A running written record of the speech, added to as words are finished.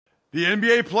The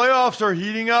NBA playoffs are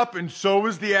heating up, and so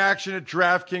is the action at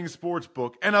DraftKings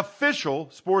Sportsbook, an official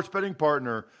sports betting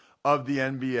partner of the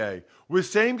NBA. With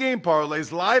same-game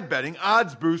parlays, live betting,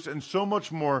 odds boosts, and so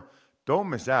much more, don't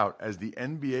miss out as the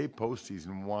NBA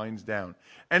postseason winds down.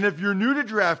 And if you're new to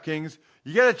DraftKings,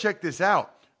 you got to check this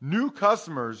out. New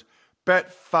customers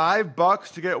bet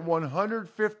 $5 to get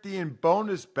 $150 in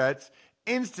bonus bets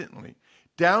instantly.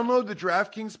 Download the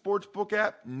DraftKings Sportsbook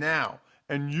app now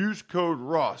and use code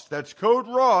ROSS. That's code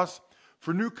ROSS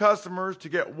for new customers to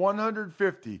get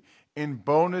 $150 in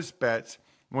bonus bets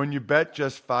when you bet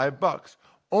just $5.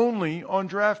 Only on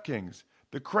DraftKings.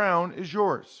 The crown is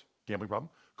yours. Gambling problem?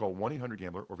 Call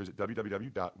 1-800-GAMBLER or visit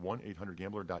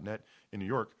www.1800gambler.net. In New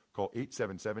York, call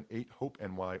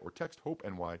 877-8-HOPE-NY or text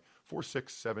HOPE-NY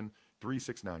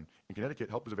 467-369. In Connecticut,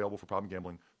 help is available for problem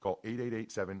gambling. Call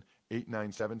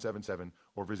 888-7-897-7777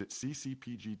 or visit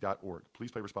ccpg.org.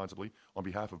 Please play responsibly on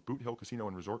behalf of Boot Hill Casino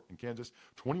and Resort in Kansas.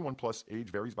 21 plus, age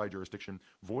varies by jurisdiction.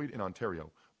 Void in Ontario.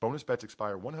 Bonus bets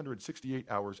expire 168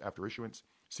 hours after issuance.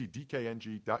 See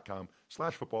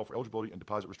dkng.com/football for eligibility and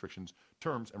deposit restrictions,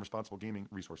 terms, and responsible gaming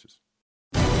resources.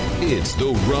 It's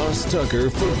the Ross Tucker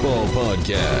Football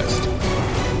Podcast.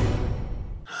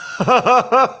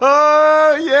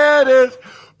 Yeah, it is.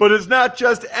 But it's not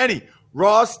just any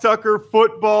Ross Tucker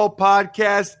Football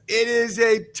Podcast. It is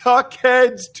a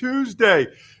Tuckheads Tuesday.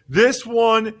 This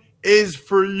one is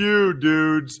for you,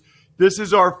 dudes. This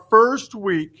is our first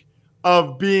week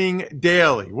of being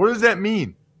daily. What does that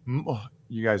mean?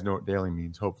 You guys know what daily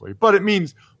means, hopefully. But it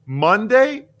means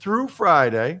Monday through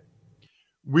Friday,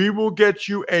 we will get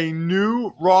you a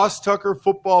new Ross Tucker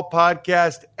Football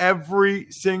Podcast every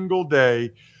single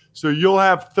day. So you'll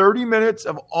have 30 minutes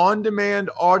of on-demand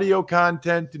audio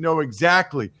content to know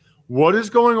exactly what is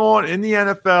going on in the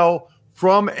NFL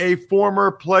from a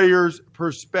former player's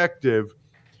perspective.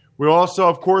 We also,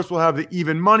 of course, will have the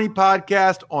Even Money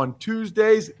podcast on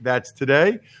Tuesdays. That's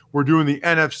today. We're doing the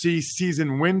NFC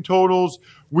season win totals.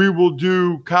 We will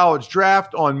do college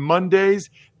draft on Mondays.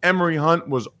 Emory Hunt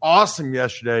was awesome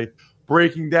yesterday,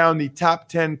 breaking down the top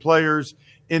 10 players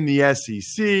in the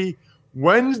SEC.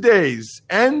 Wednesdays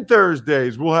and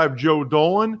Thursdays, we'll have Joe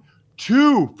Dolan,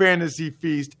 2 Fantasy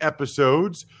Feast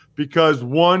episodes, because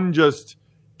one just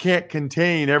can't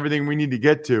contain everything we need to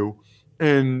get to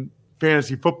in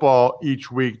fantasy football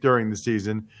each week during the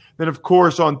season. Then, of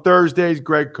course, on Thursdays,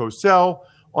 Greg Cosell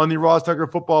on the Ross Tucker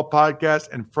Football Podcast,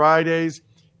 and Fridays,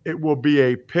 it will be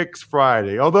a Picks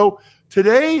Friday. Although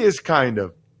today is kind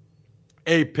of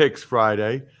a Picks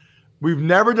Friday. We've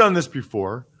never done this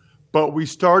before, but we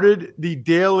started the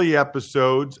daily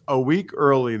episodes a week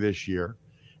early this year.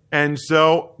 And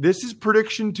so this is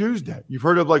Prediction Tuesday. You've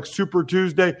heard of like Super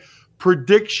Tuesday.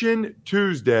 Prediction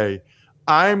Tuesday.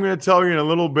 I'm going to tell you in a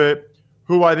little bit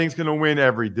who I think is going to win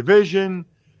every division,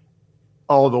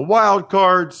 all the wild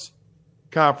cards,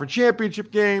 conference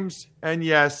championship games, and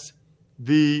yes,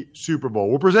 the Super Bowl.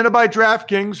 We're presented by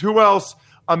DraftKings. Who else?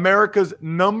 America's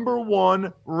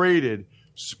 #1 rated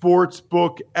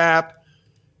sportsbook app.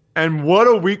 And what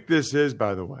a week this is,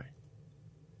 by the way.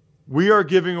 We are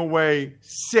giving away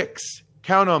 6,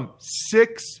 count them,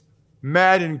 6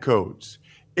 Madden codes.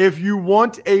 If you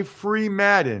want a free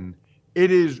Madden,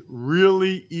 it is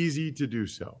really easy to do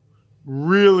so.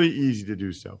 Really easy to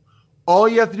do so. All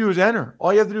you have to do is enter.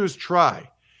 All you have to do is try.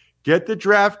 Get the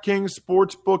DraftKings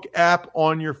Sportsbook app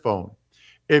on your phone.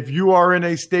 If you are in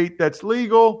a state that's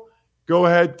legal, go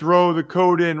ahead, throw the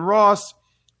code in Ross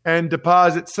and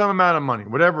deposit some amount of money,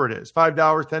 whatever it is, $5,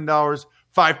 $10,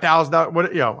 $5,000,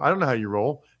 what, I don't know how you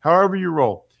roll, however you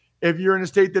roll. If you're in a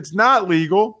state that's not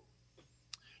legal,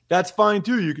 that's fine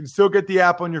too. You can still get the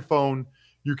app on your phone.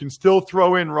 You can still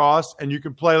throw in Ross, and you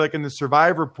can play like in the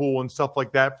Survivor pool and stuff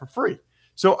like that for free.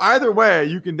 So either way,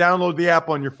 you can download the app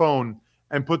on your phone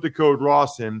and put the code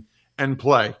Ross in and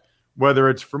play, whether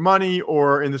it's for money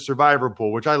or in the Survivor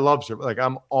pool, which I love. Like,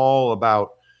 I'm all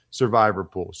about Survivor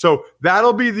pool. So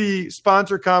that'll be the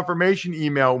sponsor confirmation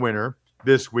email winner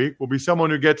this week. Will be someone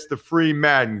who gets the free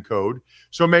Madden code.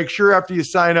 So make sure after you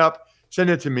sign up, send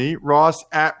it to me,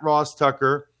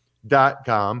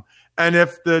 ross@rosstucker.com. And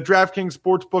if the DraftKings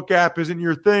Sportsbook app isn't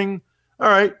your thing, all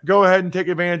right, go ahead and take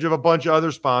advantage of a bunch of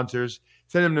other sponsors.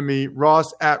 Send them to me,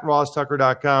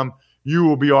 ross@rosstucker.com. You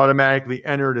will be automatically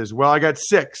entered as well. I got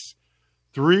 6,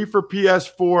 3 for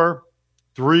PS4,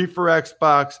 3 for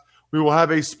Xbox. We will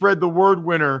have a spread the word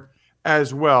winner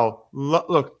as well.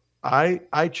 Look, I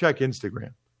check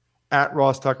Instagram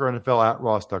 @RossTuckerNFL,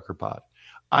 @RossTuckerPod.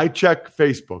 I check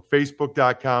Facebook,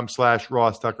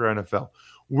 facebook.com/RossTuckerNFL.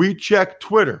 We check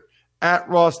Twitter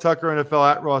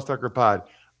 @RossTuckerNFL, @RossTuckerPod.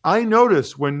 I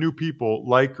notice when new people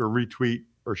like or retweet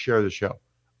or share the show.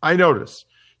 I notice.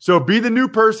 So be the new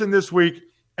person this week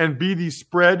and be the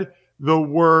spread the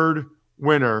word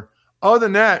winner. Other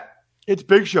than that, it's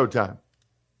Big Show time.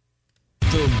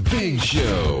 The Big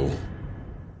Show.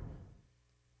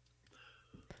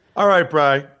 All right,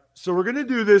 Bri. So we're going to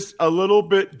do this a little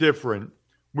bit different.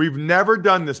 We've never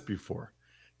done this before.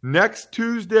 Next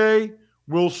Tuesday,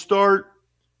 we'll start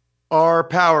our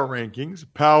power rankings.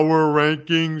 Power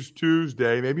Rankings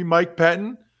Tuesday. Maybe Mike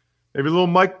Pettin. Maybe a little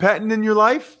Mike Pettin in your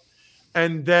life.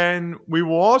 And then we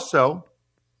will also,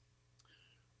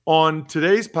 on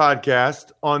today's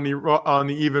podcast, on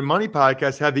the Even Money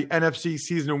podcast, have the NFC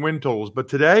season win totals. But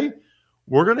today,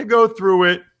 we're going to go through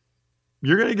it.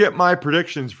 You're going to get my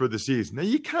predictions for the season. Now,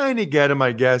 you kind of get them,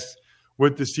 I guess,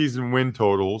 with the season win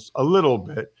totals a little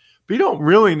bit. But you don't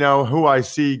really know who I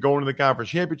see going to the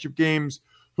conference championship games,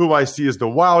 who I see as the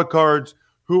wild cards,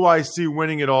 who I see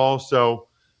winning it all. So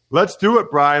let's do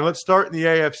it, Brian. Let's start in the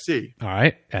AFC. All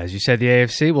right. As you said, the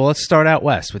AFC. Well, let's start out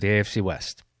west with the AFC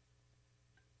West.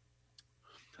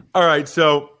 All right.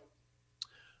 So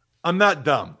I'm not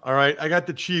dumb. All right. I got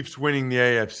the Chiefs winning the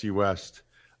AFC West.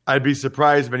 I'd be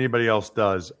surprised if anybody else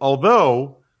does.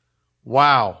 Although,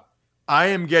 wow, I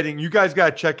am getting – you guys got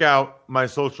to check out my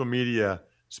social media,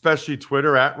 especially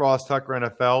Twitter, at Ross Tucker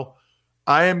NFL.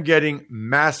 I am getting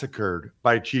massacred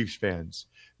by Chiefs fans.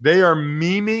 They are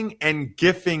memeing and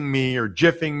gifing me or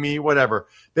jiffing me, whatever.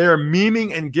 They are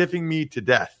memeing and gifing me to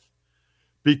death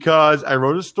because I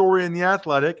wrote a story in The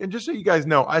Athletic. And just so you guys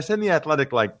know, I send The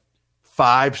Athletic like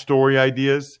 5 story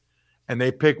ideas, and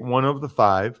they pick one of the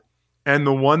 5. And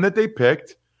the one that they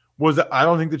picked was that I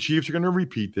don't think the Chiefs are going to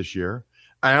repeat this year.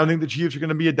 I don't think the Chiefs are going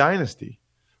to be a dynasty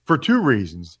for 2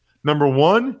 reasons. Number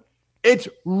one, it's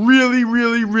really,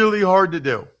 really, really hard to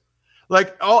do.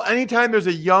 Like anytime there's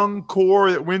a young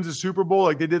core that wins a Super Bowl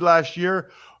like they did last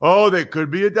year, oh, they could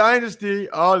be a dynasty.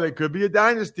 Oh, they could be a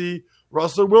dynasty.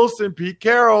 Russell Wilson, Pete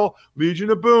Carroll,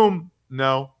 Legion of Boom.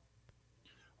 No.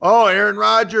 Oh, Aaron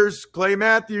Rodgers, Clay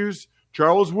Matthews,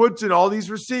 Charles Woodson, all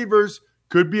these receivers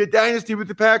could be a dynasty with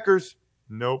the Packers.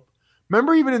 Nope.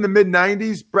 Remember even in the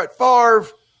mid-'90s, Brett Favre,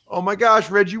 oh my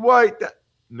gosh, Reggie White.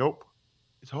 Nope.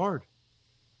 It's hard.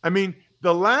 I mean,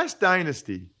 the last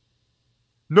dynasty,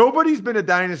 nobody's been a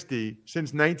dynasty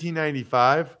since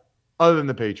 1995 other than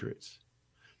the Patriots.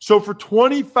 So for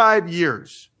 25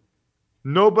 years,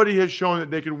 nobody has shown that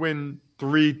they could win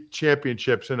 3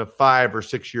 championships in a 5 or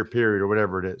 6 year period or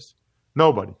whatever it is.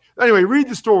 Nobody. Anyway, read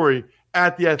the story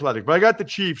at The Athletic. But I got the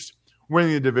Chiefs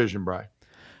winning the division, Bri. All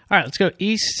right, let's go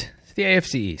east to the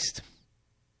AFC East.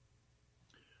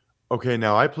 Okay,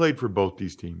 now I played for both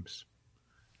these teams,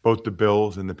 both the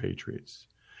Bills and the Patriots.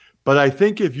 But I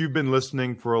think if you've been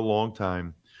listening for a long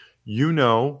time, you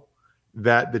know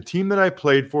that the team that I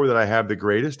played for that I have the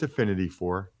greatest affinity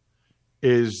for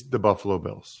is the Buffalo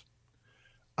Bills.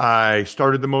 I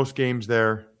started the most games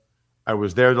there. I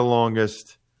was there the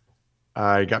longest.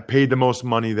 I got paid the most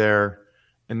money there.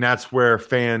 And that's where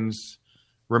fans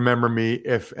remember me,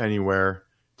 if anywhere.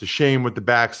 It's a shame with the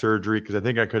back surgery because I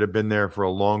think I could have been there for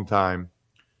a long time.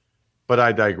 But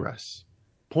I digress.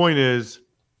 Point is,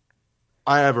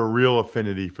 I have a real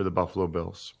affinity for the Buffalo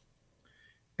Bills.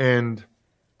 And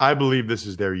I believe this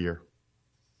is their year.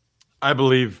 I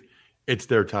believe it's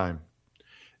their time.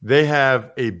 They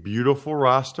have a beautiful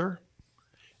roster.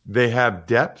 They have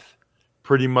depth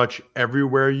pretty much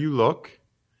everywhere you look.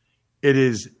 It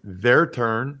is their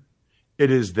turn.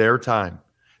 It is their time.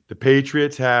 The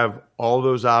Patriots have all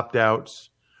those opt-outs.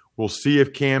 We'll see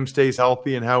if Cam stays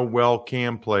healthy and how well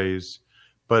Cam plays.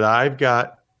 But I've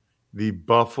got the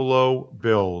Buffalo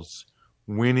Bills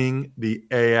winning the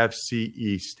AFC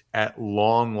East at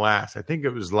long last. I think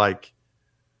it was like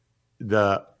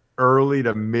the early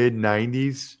to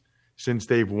mid-'90s since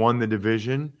they've won the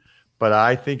division. But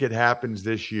I think it happens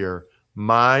this year.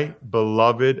 My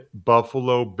beloved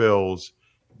Buffalo Bills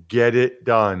get it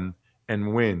done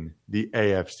and win the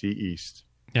AFC East.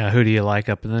 Who do you like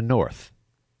up in the north?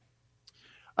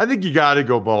 I think you got to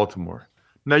go Baltimore.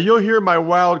 Now, you'll hear my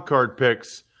wild card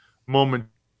picks moment.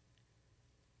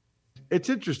 It's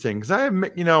interesting because I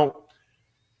have,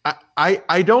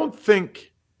 I don't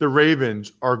think the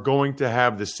Ravens are going to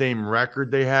have the same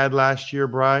record they had last year,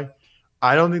 Bri.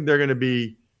 I don't think they're going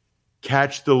to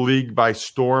catch the league by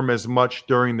storm as much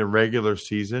during the regular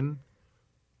season,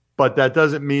 but that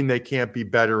doesn't mean they can't be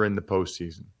better in the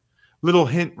postseason. Little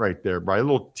hint right there, Bri, a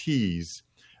little tease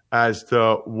as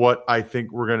to what I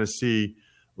think we're going to see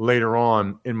later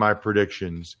on in my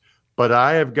predictions. But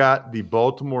I have got the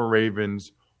Baltimore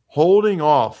Ravens holding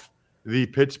off the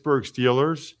Pittsburgh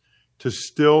Steelers to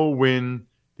still win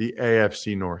the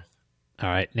AFC North. All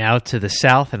right, now to the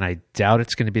South, and I doubt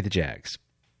it's going to be the Jags.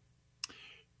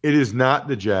 It is not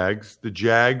the Jags. The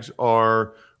Jags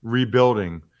are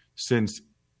rebuilding since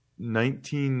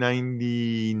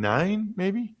 1999,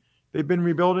 maybe. They've been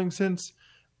rebuilding since,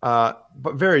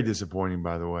 but very disappointing,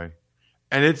 by the way.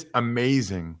 And it's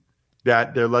amazing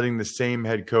that they're letting the same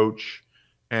head coach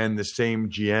and the same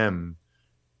GM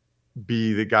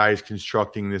be the guys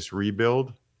constructing this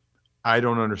rebuild. I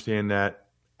don't understand that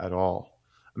at all.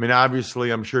 I mean,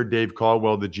 obviously, I'm sure Dave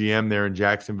Caldwell, the GM there in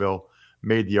Jacksonville,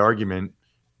 made the argument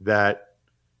that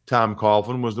Tom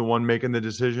Coughlin was the one making the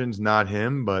decisions, not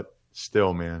him, but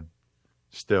still, man,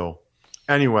 still.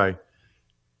 Anyway,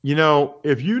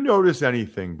 if you notice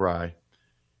anything, Bri,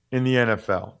 in the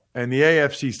NFL, and the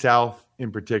AFC South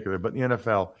in particular, but in the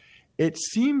NFL, it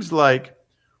seems like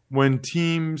when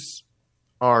teams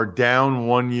are down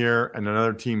one year and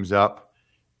another team's up,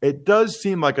 it does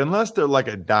seem like, unless they're like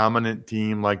a dominant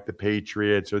team like the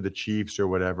Patriots or the Chiefs or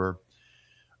whatever,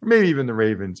 or maybe even the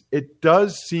Ravens, it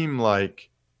does seem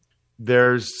like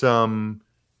there's some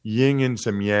yin and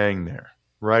some yang there,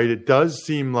 right? It does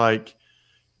seem like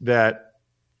that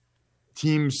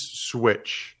teams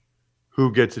switch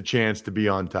who gets a chance to be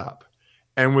on top.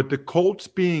 And with the Colts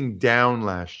being down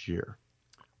last year,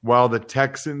 while the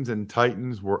Texans and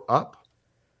Titans were up,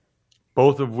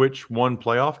 both of which won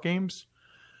playoff games,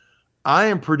 I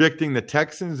am predicting the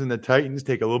Texans and the Titans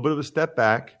take a little bit of a step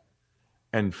back,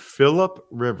 and Phillip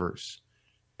Rivers.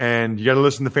 And you got to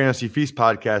listen to Fantasy Feast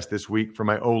podcast this week for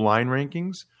my O-line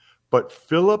rankings. But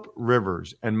Phillip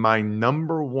Rivers and my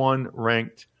number one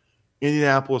ranked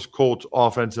Indianapolis Colts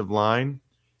offensive line,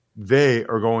 they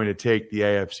are going to take the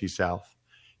AFC South.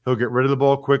 He'll get rid of the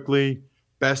ball quickly.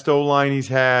 Best O-line he's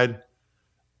had.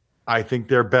 I think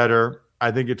they're better.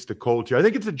 I think it's the Colts here. I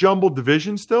think it's a jumbled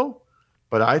division still,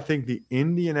 but I think the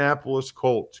Indianapolis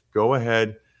Colts go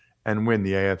ahead and win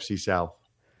the AFC South.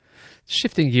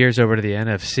 Shifting gears over to the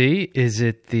NFC, is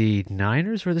it the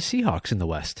Niners or the Seahawks in the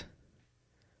West?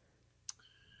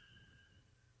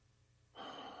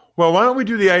 Well, why don't we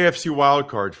do the AFC wild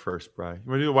cards first, Brian? You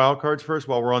want to do the wild cards first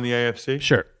while we're on the AFC?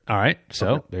 Sure. All right. So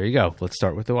Okay. There you go. Let's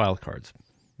start with the wild cards.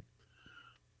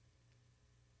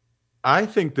 I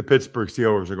think the Pittsburgh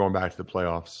Steelers are going back to the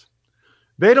playoffs.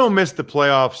 They don't miss the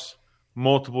playoffs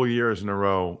multiple years in a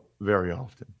row very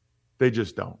often. They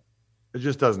just don't. It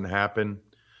just doesn't happen.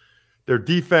 Their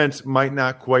defense might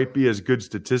not quite be as good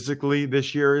statistically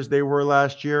this year as they were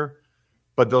last year,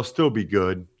 but they'll still be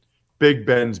good. Big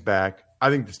Ben's back. I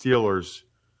think the Steelers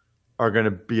are going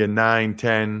to be a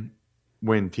 9-10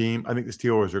 win team. I think the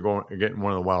Steelers are getting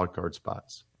one of the wild card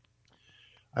spots.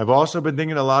 I've also been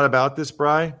thinking a lot about this,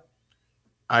 Bri.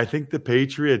 I think the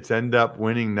Patriots end up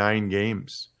winning 9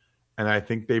 games, and I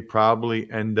think they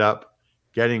probably end up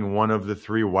getting one of the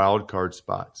 3 wild card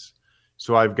spots.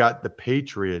 So I've got the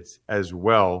Patriots as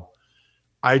well.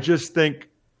 I just think,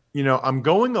 I'm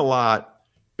going a lot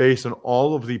based on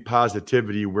all of the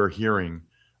positivity we're hearing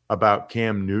about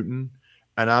Cam Newton,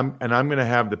 and I'm going to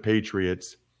have the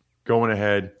Patriots going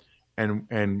ahead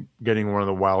and getting one of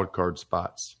the wild card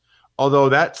spots. Although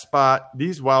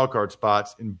these wild card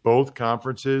spots in both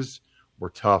conferences were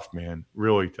tough, man,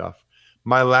 really tough.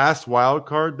 My last wild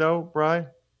card, though, Bri,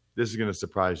 this is going to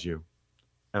surprise you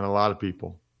and a lot of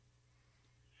people.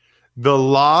 The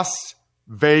Las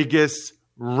Vegas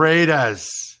Raiders.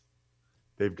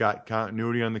 They've got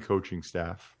continuity on the coaching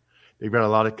staff. They've got a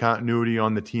lot of continuity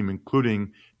on the team,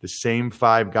 including the same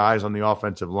 5 guys on the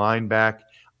offensive line back.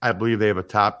 I believe they have a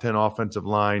top 10 offensive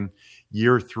line.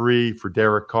 Year 3 for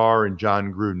Derek Carr and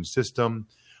John Gruden's system.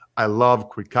 I love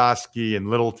Kwiatkowski and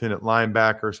Littleton at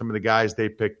linebacker, some of the guys they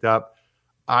picked up.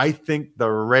 I think the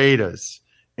Raiders,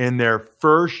 in their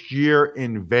first year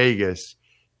in Vegas,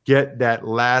 get that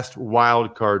last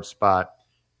wild card spot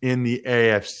in the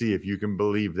AFC, if you can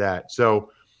believe that.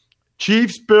 So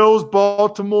Chiefs, Bills,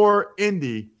 Baltimore,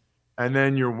 Indy, and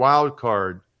then your wild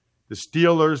card, the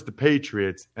Steelers, the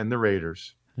Patriots, and the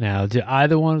Raiders. Now, do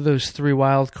either one of those 3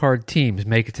 wild card teams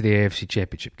make it to the AFC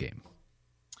Championship game?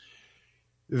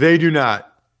 They do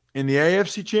not. In the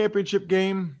AFC Championship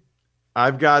game,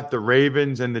 I've got the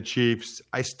Ravens and the Chiefs.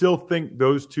 I still think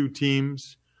those 2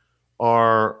 teams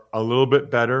are a little bit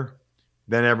better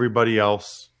than everybody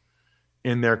else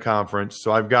in their conference.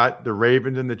 So I've got the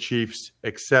Ravens and the Chiefs,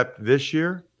 except this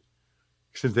year,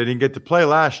 since they didn't get to play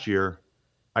last year,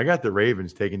 I got the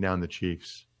Ravens taking down the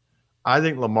Chiefs. I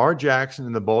think Lamar Jackson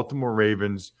and the Baltimore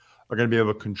Ravens are going to be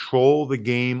able to control the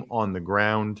game on the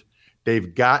ground.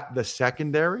 They've got the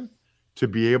secondary to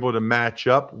be able to match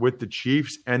up with the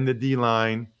Chiefs and the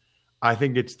D-line. I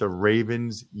think it's the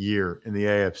Ravens' year in the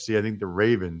AFC. I think the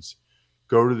Ravens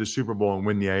go to the Super Bowl and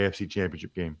win the AFC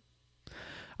Championship game.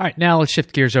 All right, now let's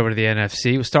shift gears over to the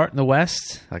NFC. We'll start in the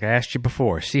West. Like I asked you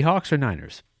before, Seahawks or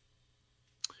Niners?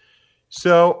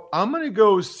 So I'm going to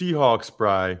go Seahawks,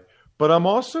 Bri, but I'm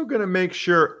also going to make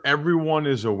sure everyone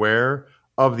is aware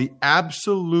of the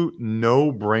absolute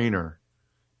no-brainer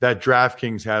that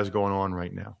DraftKings has going on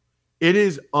right now. It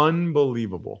is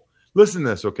unbelievable. Listen to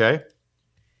this, okay?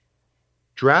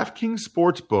 DraftKings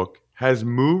Sportsbook has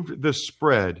moved the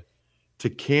spread to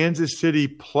Kansas City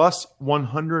plus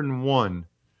 101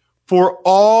 for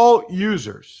all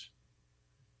users.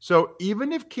 So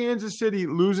even if Kansas City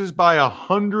loses by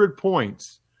 100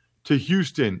 points to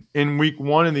Houston in week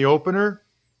 1 in the opener,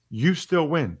 you still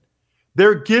win.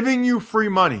 They're giving you free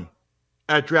money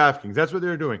at DraftKings. That's what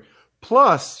they're doing.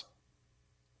 Plus,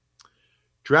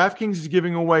 DraftKings is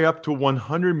giving away up to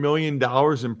 $100 million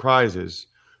in prizes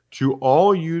to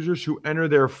all users who enter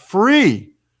their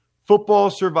free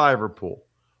football survivor pool.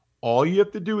 All you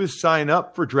have to do is sign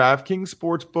up for DraftKings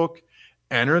Sportsbook,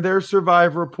 enter their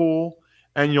survivor pool,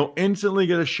 and you'll instantly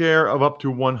get a share of up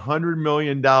to $100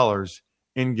 million in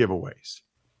giveaways.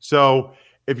 So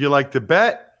if you like to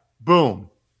bet, boom,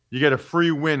 you get a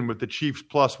free win with the Chiefs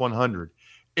plus 100.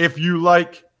 If you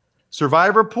like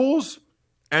survivor pools,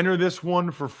 enter this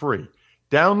one for free.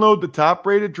 Download the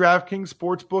top-rated DraftKings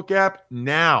Sportsbook app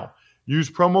now.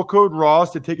 Use promo code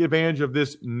Ross to take advantage of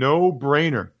this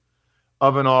no-brainer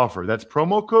of an offer. That's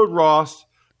promo code Ross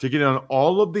to get on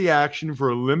all of the action for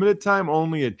a limited time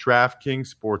only at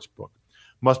DraftKings Sportsbook.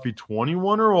 Must be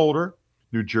 21 or older,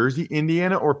 New Jersey,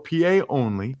 Indiana, or PA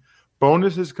only.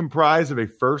 Bonus is comprised of a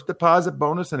first deposit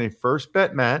bonus and a first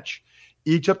bet match,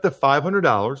 each up to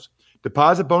 $500.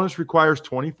 Deposit bonus requires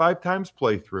 25 times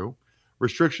playthrough.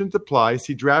 Restrictions apply.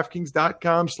 See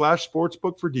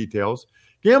DraftKings.com/sportsbook for details.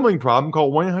 Gambling problem?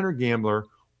 Call 1-800-GAMBLER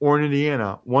or in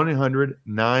Indiana,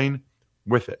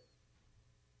 1-800-9-WITH-IT.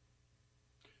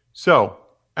 So,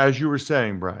 as you were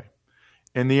saying, Bri,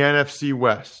 in the NFC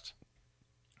West,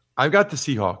 I've got the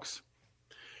Seahawks.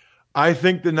 I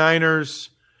think the Niners,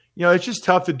 it's just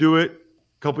tough to do it a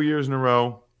couple years in a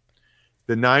row.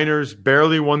 The Niners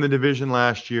barely won the division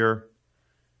last year.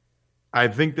 I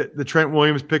think that the Trent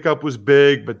Williams pickup was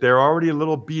big, but they're already a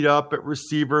little beat up at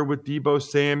receiver with Deebo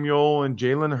Samuel and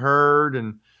Jalen Hurd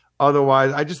and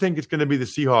otherwise. I just think it's going to be the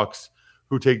Seahawks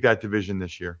who take that division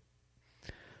this year.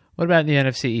 What about in the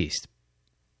NFC East?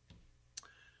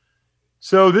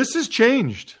 So this has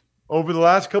changed over the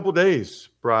last couple of days,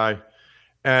 Bri,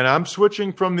 and I'm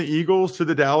switching from the Eagles to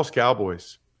the Dallas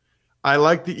Cowboys. I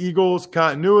like the Eagles'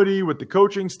 continuity with the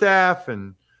coaching staff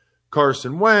and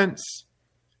Carson Wentz.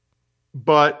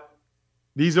 But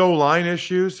these O-line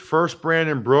issues, first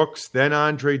Brandon Brooks, then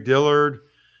Andre Dillard,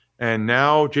 and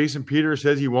now Jason Peters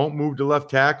says he won't move to left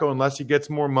tackle unless he gets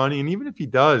more money. And even if he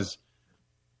does,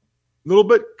 a little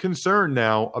bit concerned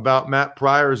now about Matt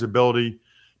Pryor's ability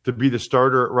to be the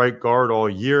starter at right guard all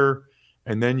year.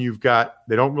 And then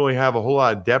they don't really have a whole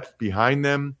lot of depth behind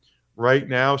them right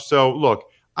now. So, look,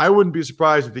 I wouldn't be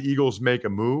surprised if the Eagles make a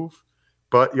move.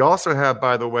 But you also have,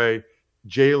 by the way,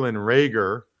 Jalen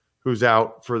Reagor, who's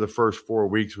out for the first 4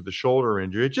 weeks with a shoulder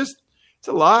injury. It's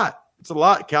a lot. It's a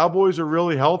lot. Cowboys are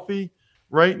really healthy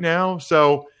right now.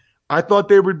 So I thought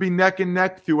they would be neck and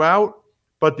neck throughout,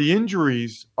 but the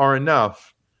injuries are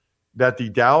enough that the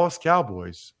Dallas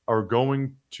Cowboys are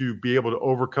going to be able to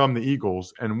overcome the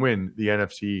Eagles and win the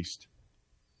NFC East.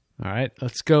 All right,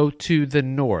 let's go to the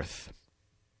North.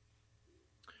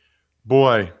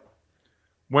 Boy,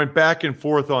 went back and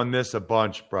forth on this a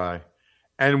bunch, Bri.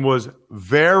 And was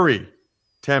very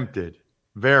tempted,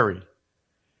 to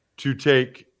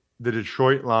take the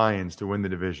Detroit Lions to win the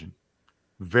division.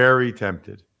 Very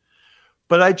tempted.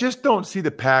 But I just don't see the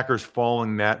Packers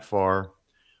falling that far,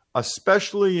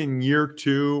 especially in year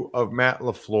 2 of Matt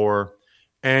LaFleur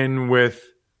and with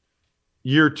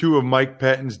year 2 of Mike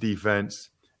Pettine's defense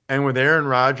and with Aaron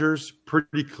Rodgers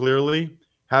pretty clearly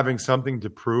having something to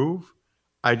prove.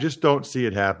 I just don't see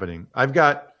it happening. I've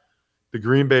got the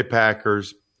Green Bay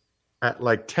Packers at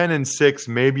like 10-6,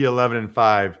 maybe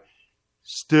 11-5,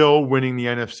 still winning the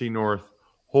NFC North,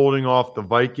 holding off the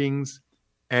Vikings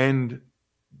and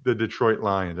the Detroit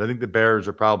Lions. I think the Bears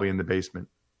are probably in the basement.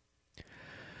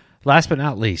 Last but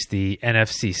not least, the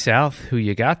NFC South. Who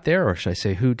you got there, or should I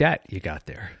say who dat you got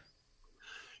there?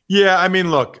 Yeah, I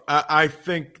mean, look, I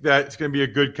think that it's going to be a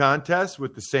good contest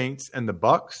with the Saints and the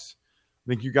Bucks. I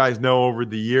think you guys know over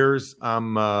the years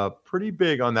I'm pretty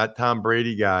big on that Tom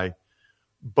Brady guy,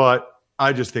 but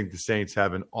I just think the Saints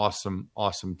have an awesome,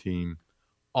 awesome team,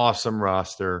 awesome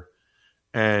roster,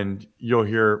 and you'll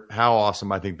hear how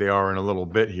awesome I think they are in a little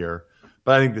bit here.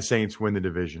 But I think the Saints win the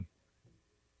division.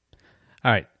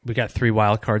 All right, we got 3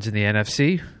 wild cards in the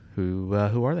NFC. Who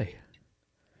are they?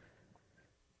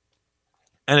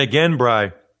 And again,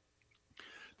 Bri,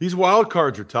 these wild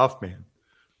cards are tough, man.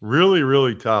 Really,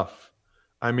 really tough.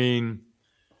 I mean,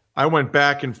 I went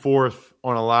back and forth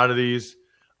on a lot of these.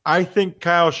 I think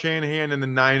Kyle Shanahan and the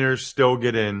Niners still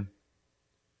get in.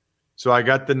 So I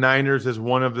got the Niners as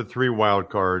one of the 3 wild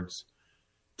cards.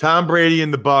 Tom Brady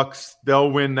and the Bucs, they'll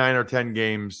win 9 or 10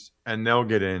 games, and they'll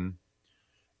get in.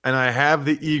 And I have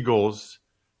the Eagles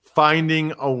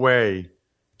finding a way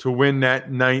to win that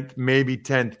 9th, maybe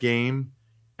 10th game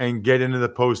and get into the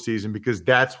postseason, because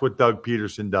that's what Doug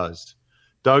Peterson does.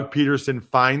 Doug Peterson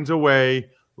finds a way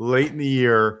late in the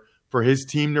year for his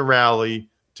team to rally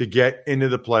to get into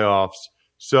the playoffs.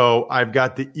 So I've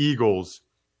got the Eagles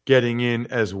getting in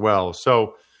as well.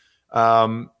 So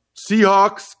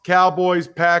Seahawks, Cowboys,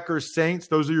 Packers, Saints,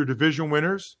 those are your division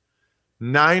winners.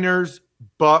 Niners,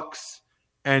 Bucks,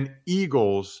 and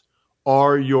Eagles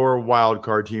are your wild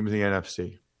card teams in the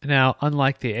NFC. Now,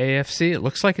 unlike the AFC, it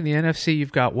looks like in the NFC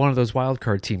you've got one of those wild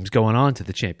card teams going on to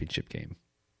the championship game.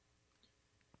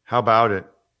 How about it?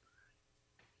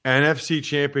 NFC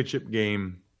championship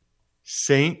game,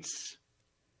 Saints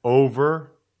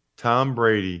over Tom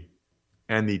Brady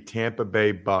and the Tampa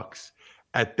Bay Bucks.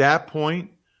 At that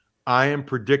point, I am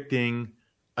predicting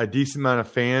a decent amount of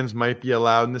fans might be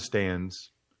allowed in the stands.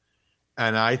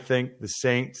 And I think the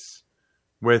Saints,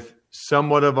 with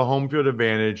somewhat of a home field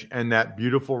advantage and that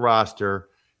beautiful roster,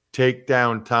 take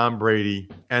down Tom Brady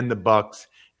and the Bucks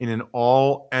in an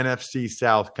all NFC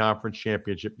South Conference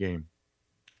Championship game.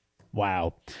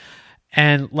 Wow.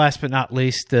 And last but not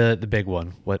least, the big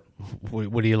one. What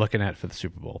are you looking at for the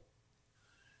Super Bowl?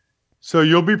 So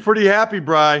you'll be pretty happy,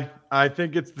 Bri. I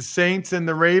think it's the Saints and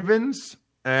the Ravens,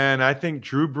 and I think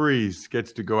Drew Brees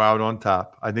gets to go out on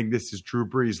top. I think this is Drew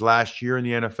Brees' last year in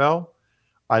the NFL.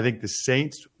 I think the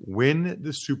Saints win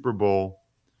the Super Bowl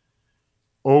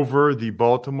over the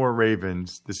Baltimore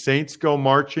Ravens. The Saints go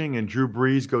marching, and Drew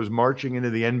Brees goes marching into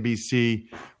the NBC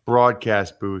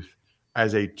broadcast booth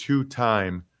as a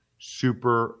 2-time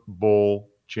Super Bowl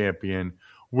champion,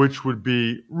 which would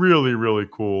be really, really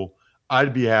cool.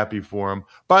 I'd be happy for him.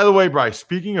 By the way, Bryce,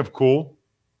 speaking of cool,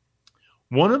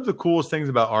 one of the coolest things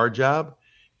about our job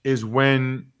is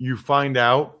when you find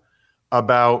out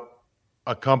about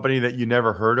a company that you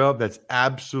never heard of that's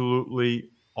absolutely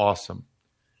awesome.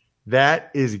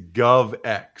 That is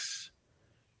GovX.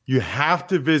 You have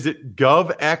to visit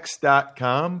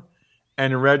govx.com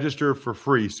and register for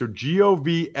free. So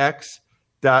govx.com.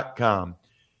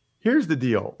 Here's the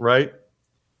deal, right?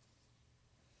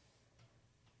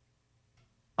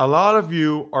 A lot of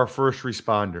you are first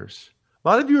responders. A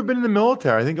lot of you have been in the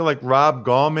military. I think of like Rob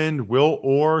Gallman, Will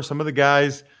Orr, some of the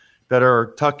guys that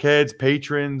are Tuckheads,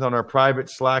 patrons on our private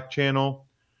Slack channel.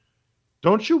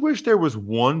 Don't you wish there was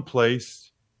one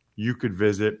place you could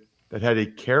visit that had a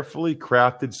carefully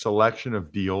crafted selection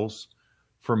of deals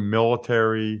for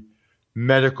military,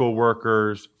 medical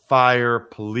workers, fire,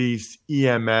 police,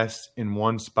 EMS in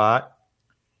one spot?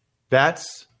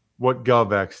 That's what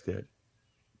GovX did.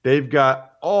 They've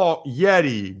got all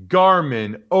Yeti,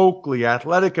 Garmin, Oakley,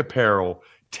 athletic apparel,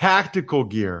 tactical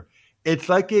gear. It's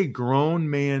like a grown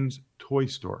man's toy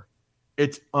store.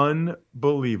 It's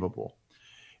unbelievable.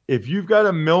 If you've got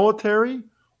a military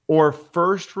or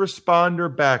first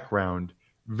responder background,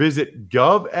 visit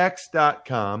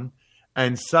govx.com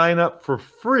and sign up for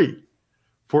free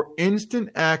for instant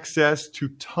access to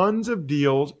tons of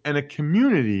deals and a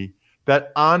community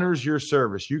that honors your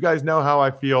service. You guys know how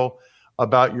I feel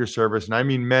about your service, and I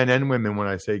mean men and women when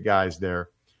I say guys there.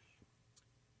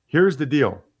 Here's the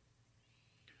deal.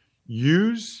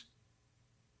 Use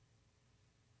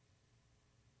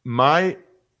my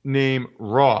name,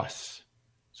 Ross.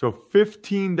 So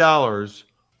 $15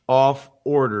 off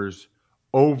orders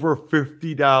over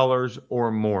 $50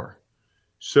 or more.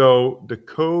 So the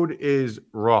code is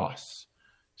Ross.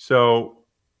 So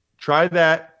try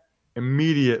that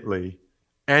immediately.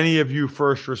 Any of you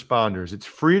first responders. It's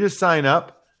free to sign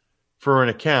up for an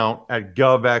account at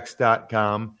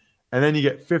govx.com, and then you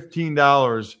get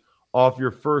 $15 off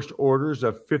your first orders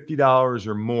of $50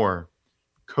 or more.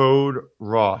 Code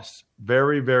Ross.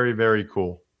 Very, very, very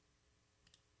cool.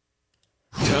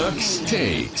 Tux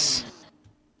Takes.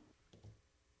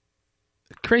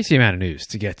 Crazy amount of news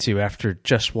to get to after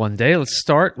just one day. Let's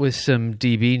start with some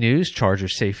DB news. Charger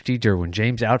safety Derwin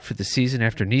James out for the season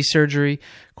after knee surgery.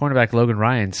 Cornerback Logan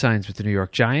Ryan signs with the New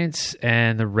York Giants.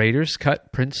 And the Raiders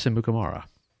cut Prince Amukamara.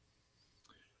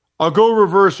 I'll go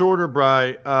reverse order,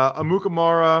 Bri.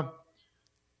 Amukamara,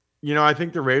 I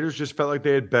think the Raiders just felt like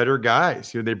they had better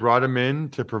guys. They brought him in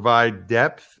to provide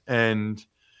depth and,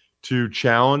 to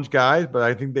challenge guys, but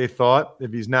I think they thought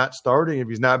if he's not starting, if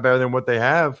he's not better than what they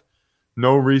have,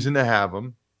 no reason to have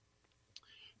him.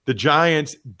 The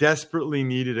Giants desperately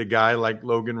needed a guy like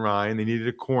Logan Ryan. They needed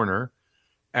a corner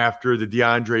after the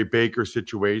DeAndre Baker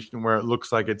situation where it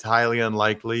looks like it's highly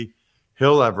unlikely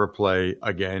he'll ever play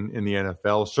again in the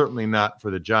NFL, certainly not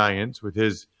for the Giants with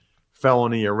his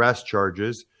felony arrest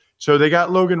charges. So they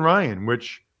got Logan Ryan,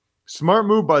 which smart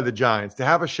move by the Giants. To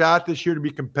have a shot this year, to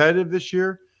be competitive this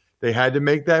year, they had to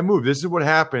make that move. This is what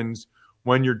happens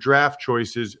when your draft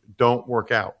choices don't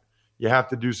work out. You have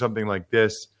to do something like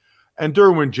this. And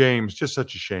Derwin James, just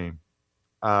such a shame.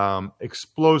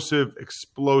 Explosive,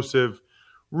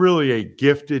 really a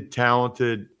gifted,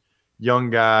 talented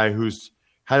young guy who's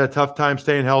had a tough time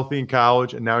staying healthy in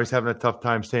college, and now he's having a tough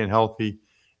time staying healthy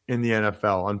in the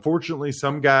NFL. Unfortunately,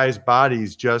 some guys'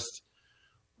 bodies just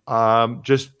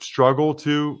struggle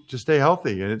to stay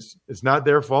healthy, and it's not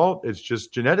their fault. It's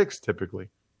just genetics typically.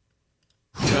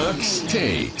 Tux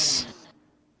Takes.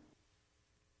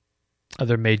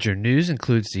 Other major news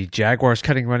includes the Jaguars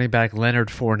cutting running back Leonard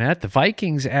Fournette, the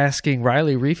Vikings asking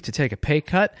Riley Reiff to take a pay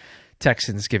cut,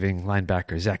 Texans giving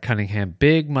linebacker Zach Cunningham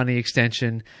big money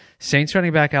extension, Saints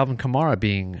running back Alvin Kamara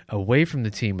being away from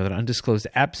the team with an undisclosed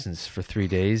absence for 3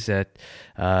 days that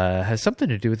has something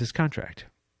to do with his contract.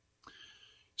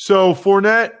 So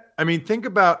Fournette, I mean, think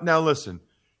about, now listen,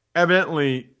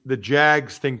 evidently the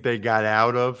Jags think they got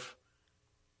out of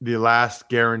the last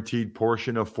guaranteed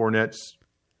portion of Fournette's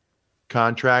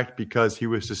contract because he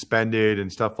was suspended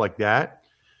and stuff like that.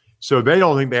 So they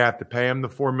don't think they have to pay him the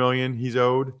 $4 million he's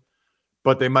owed,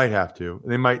 but they might have to.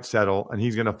 They might settle, and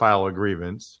he's going to file a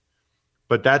grievance.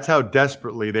 But that's how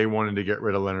desperately they wanted to get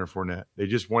rid of Leonard Fournette. They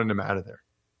just wanted him out of there.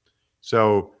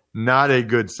 So not a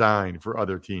good sign for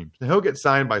other teams. He'll get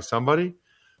signed by somebody,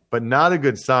 but not a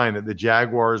good sign that the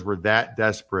Jaguars were that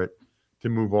desperate to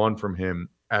move on from him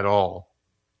at all.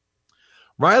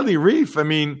 Riley Reiff, I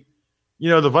mean, you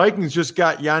know, the Vikings just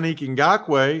got Yannick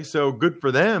Ngakoue, so good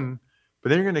for them. But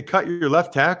then you're going to cut your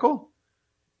left tackle?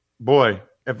 Boy,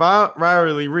 if I'm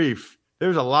Riley Reiff,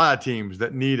 there's a lot of teams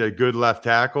that need a good left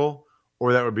tackle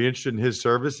or that would be interested in his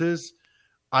services.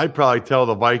 I'd probably tell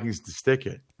the Vikings to stick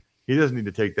it. He doesn't need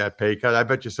to take that pay cut. I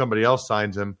bet you somebody else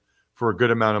signs him for a good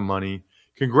amount of money.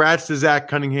 Congrats to Zach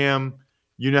Cunningham.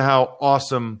 You know how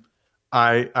awesome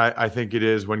I think it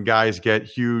is when guys get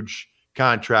huge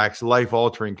contracts,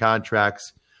 life-altering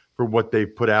contracts for what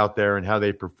they've put out there and how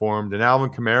they performed. And Alvin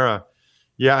Kamara,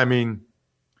 yeah, I mean,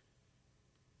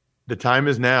 the time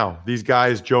is now. These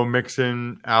guys, Joe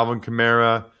Mixon, Alvin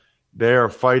Kamara, they are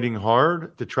fighting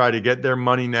hard to try to get their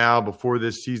money now before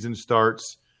this season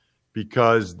starts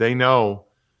because they know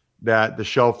that the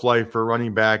shelf life for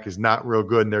running back is not real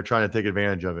good, and they're trying to take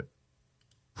advantage of it.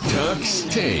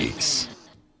 Tux Takes.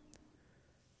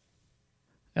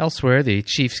 Elsewhere, the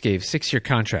Chiefs gave 6-year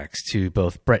contracts to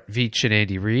both Brett Veach and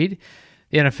Andy Reid.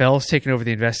 The NFL has taken over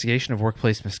the investigation of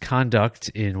workplace misconduct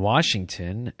in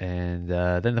Washington. And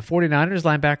then the 49ers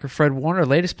linebacker Fred Warner,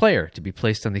 latest player to be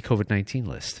placed on the COVID-19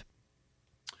 list.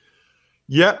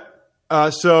 Yep.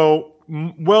 So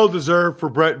well-deserved for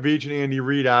Brett Veach and Andy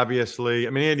Reid, obviously. I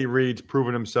mean, Andy Reid's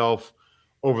proven himself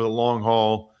over the long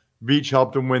haul. Veach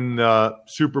helped him win the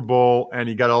Super Bowl, and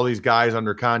he got all these guys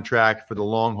under contract for the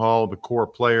long haul, the core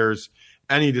players,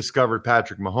 and he discovered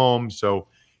Patrick Mahomes, so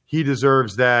he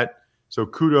deserves that. So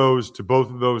kudos to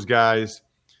both of those guys.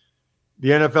 The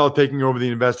NFL taking over the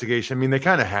investigation, I mean, they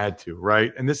kind of had to,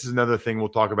 right? And this is another thing we'll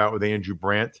talk about with Andrew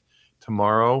Brandt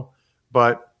tomorrow.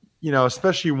 But, you know,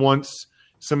 especially once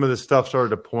some of the stuff started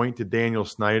to point to Daniel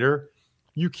Snyder,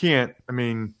 you can't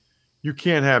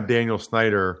have Daniel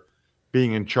Snyder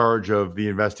being in charge of the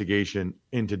investigation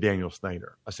into Daniel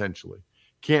Snyder, essentially.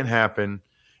 Can't happen.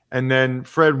 And then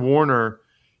Fred Warner,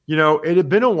 you know, it had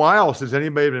been a while since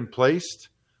anybody had been placed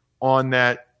on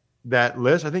that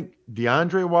list. I think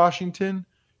DeAndre Washington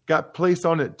got placed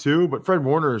on it too, but Fred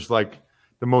Warner is like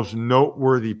the most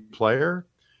noteworthy player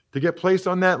to get placed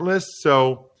on that list.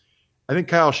 So I think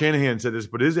Kyle Shanahan said this,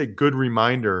 but it is a good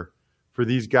reminder for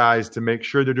these guys to make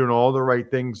sure they're doing all the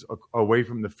right things away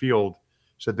from the field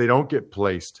so that they don't get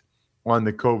placed on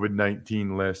the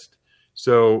COVID-19 list.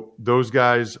 So those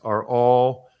guys are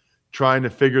all trying to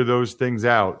figure those things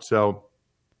out. So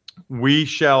we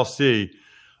shall see.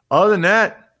 Other than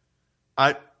that,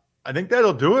 I think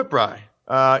that'll do it, Bri.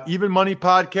 Even Money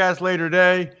Podcast later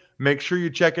today. Make sure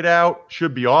you check it out.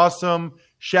 Should be awesome.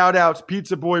 Shout outs,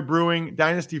 Pizza Boy Brewing,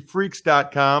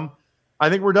 DynastyFreaks.com. I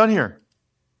think we're done here.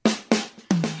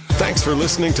 Thanks for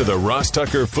listening to the Ross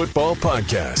Tucker Football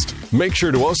Podcast. Make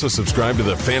sure to also subscribe to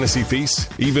the Fantasy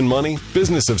Feast, Even Money,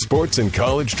 Business of Sports, and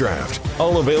College Draft.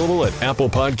 All available at Apple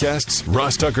Podcasts,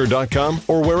 rosstucker.com,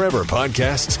 or wherever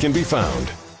podcasts can be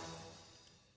found.